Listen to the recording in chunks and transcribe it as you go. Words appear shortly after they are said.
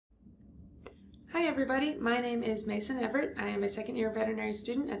Hi everybody, my name is Mason Everett. I am a second year veterinary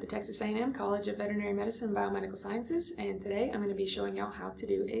student at the Texas A&M College of Veterinary Medicine and Biomedical Sciences, and today I'm going to be showing y'all how to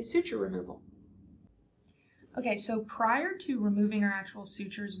do a suture removal. Okay, so prior to removing our actual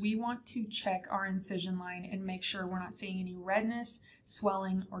sutures, we want to check our incision line and make sure we're not seeing any redness,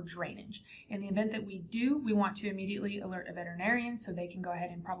 swelling, or drainage. In the event that we do, we want to immediately alert a veterinarian so they can go ahead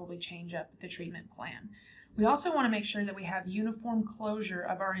and probably change up the treatment plan. We also want to make sure that we have uniform closure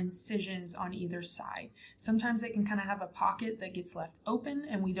of our incisions on either side. Sometimes they can kind of have a pocket that gets left open,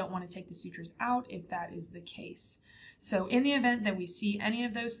 and we don't want to take the sutures out if that is the case. So in the event that we see any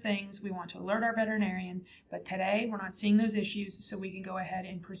of those things, we want to alert our veterinarian, but today we're not seeing those issues, so we can go ahead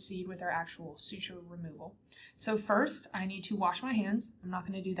and proceed with our actual suture removal. So first, I need to wash my hands. I'm not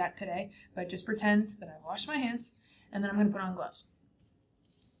going to do that today, but just pretend that I washed my hands, and then I'm going to put on gloves.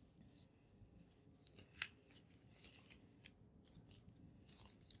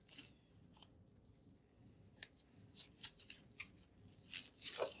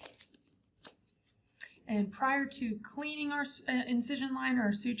 And prior to cleaning our incision line or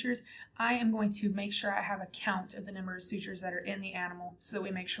our sutures, I am going to make sure I have a count of the number of sutures that are in the animal so that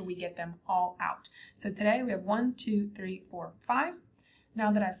we make sure we get them all out. So today we have 1, 2, 3, 4, 5.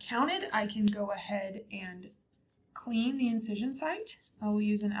 Now that I've counted, I can go ahead and clean the incision site. I will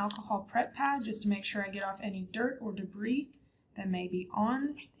use an alcohol prep pad just to make sure I get off any dirt or debris that may be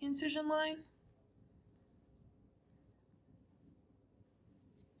on the incision line.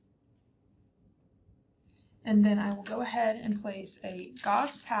 And then I will go ahead and place a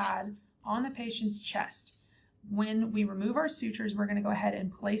gauze pad on the patient's chest. When we remove our sutures, we're going to go ahead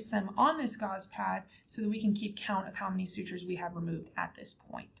and place them on this gauze pad so that we can keep count of how many sutures we have removed at this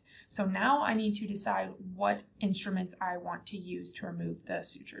point. So now I need to decide what instruments I want to use to remove the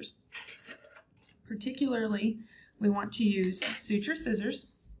sutures. Particularly, we want to use suture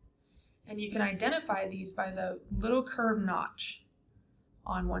scissors, and you can identify these by the little curved notch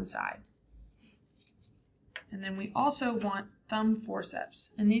on one side. And then we also want thumb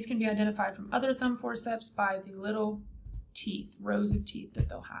forceps, and these can be identified from other thumb forceps by the little teeth, rows of teeth that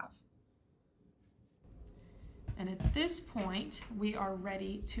they'll have. And at this point, we are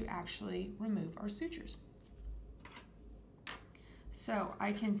ready to actually remove our sutures. So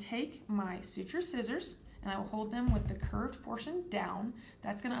I can take my suture scissors and I will hold them with the curved portion down.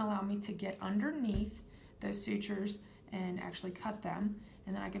 That's going to allow me to get underneath those sutures and actually cut them.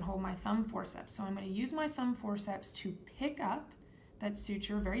 And then I can hold my thumb forceps. So I'm going to use my thumb forceps to pick up that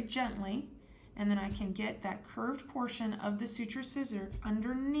suture very gently, and then I can get that curved portion of the suture scissor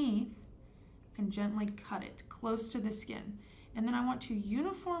underneath and gently cut it close to the skin. And then I want to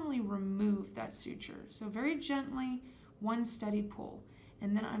uniformly remove that suture. So very gently, one steady pull.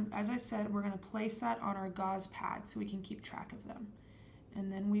 And then, as I said, we're going to place that on our gauze pad so we can keep track of them.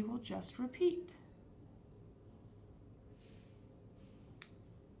 And then we will just repeat.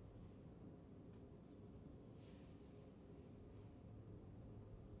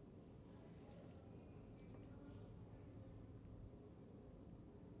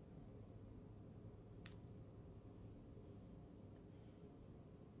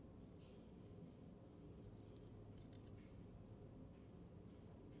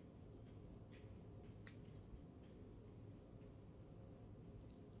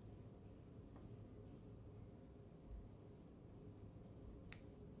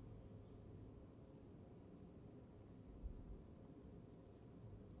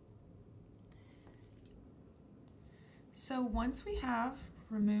 So once we have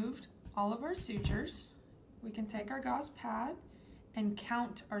removed all of our sutures, we can take our gauze pad and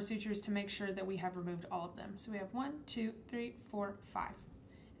count our sutures to make sure that we have removed all of them. So we have 1, 2, 3, 4, 5.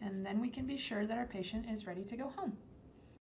 And then we can be sure that our patient is ready to go home.